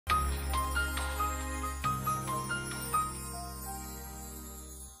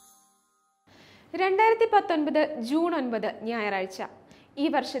2019 June 9 ഞായറാഴ്ച. ഈ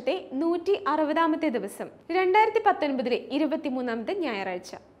വർഷത്തെ 160ാമത്തെ ദിവസം. 2019 23ാമത്തെ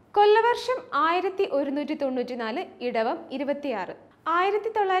ഞായറാഴ്ച. കൊല്ലവർഷം 1194, ഇടവം 26.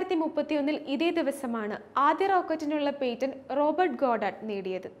 1931 ഇതേ ദിവസമാണ് ആദ്യ റോക്കറ്റിനുള്ള പേറ്റന്റ് റോബർട്ട് ഗോഡാർഡ്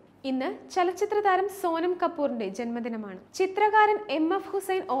നേടിയത്. ഇന്ന് ചലച്ചിത്ര താരം സോനം കപൂറിന്റെ ജന്മദിനമാണ്. ചിത്രകാരൻ MF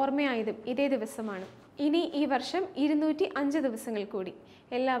ഹുസൈൻ ഓർമ്മയായതും ഇതേ ദിവസമാണ്. ഇനി ഈ വർഷം 205 ദിവസങ്ങൾ കൂടി.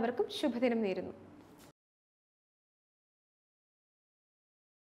 എല്ലാവർക്കും ശുഭദിനം നേരുന്നു.